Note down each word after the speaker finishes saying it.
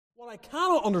What I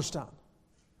cannot understand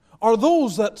are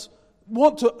those that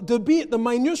want to debate the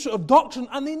minutiae of doctrine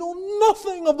and they know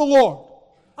nothing of the Lord.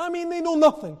 I mean, they know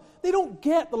nothing. They don't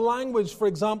get the language, for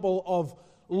example, of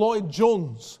Lloyd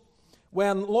Jones.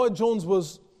 When Lloyd Jones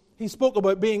he spoke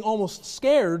about being almost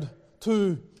scared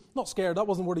not scared, that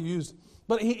wasn't the word he used,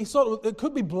 but he thought it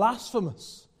could be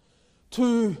blasphemous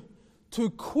to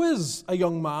quiz a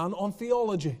young man on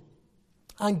theology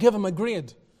and give him a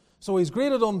grade. So he's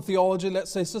graded on theology,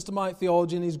 let's say systematic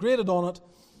theology, and he's graded on it,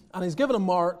 and he's given a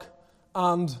mark,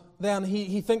 and then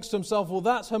he thinks to himself, well,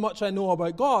 that's how much I know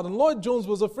about God. And Lloyd Jones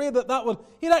was afraid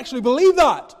he'd actually believe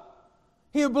that.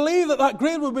 He would believe that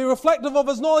grade would be reflective of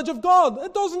his knowledge of God.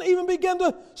 It doesn't even begin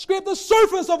to scrape the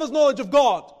surface of his knowledge of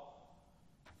God.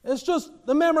 It's just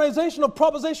the memorization of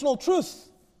propositional truth.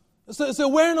 It's the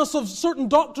awareness of certain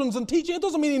doctrines and teaching. It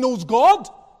doesn't mean he knows God.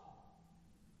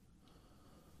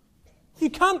 You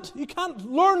can't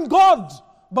learn God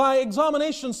by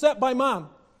examination set by man.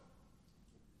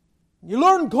 You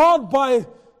learn God by,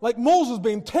 like Moses,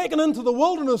 being taken into the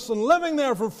wilderness and living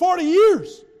there for 40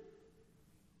 years.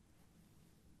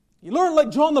 You learn like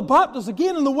John the Baptist,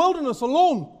 again in the wilderness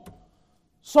alone.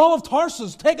 Saul of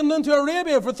Tarsus, taken into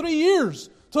Arabia for 3 years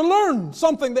to learn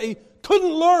something that he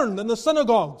couldn't learn in the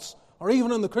synagogues or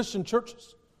even in the Christian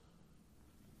churches.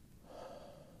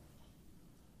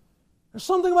 There's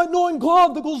something about knowing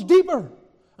God that goes deeper.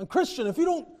 And Christian, if you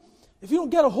don't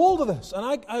get a hold of this,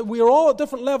 and we are all at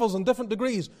different levels and different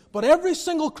degrees, but every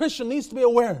single Christian needs to be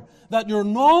aware that your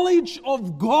knowledge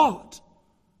of God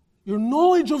is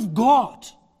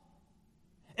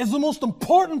the most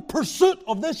important pursuit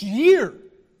of this year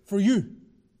for you.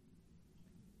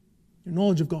 Your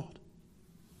knowledge of God.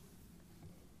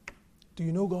 Do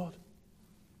you know God?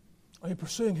 Are you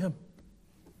pursuing Him?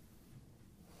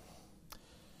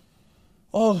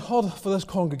 Oh, for this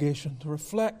congregation to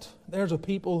reflect, there's a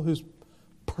people whose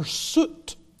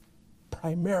pursuit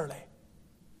primarily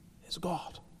is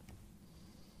God.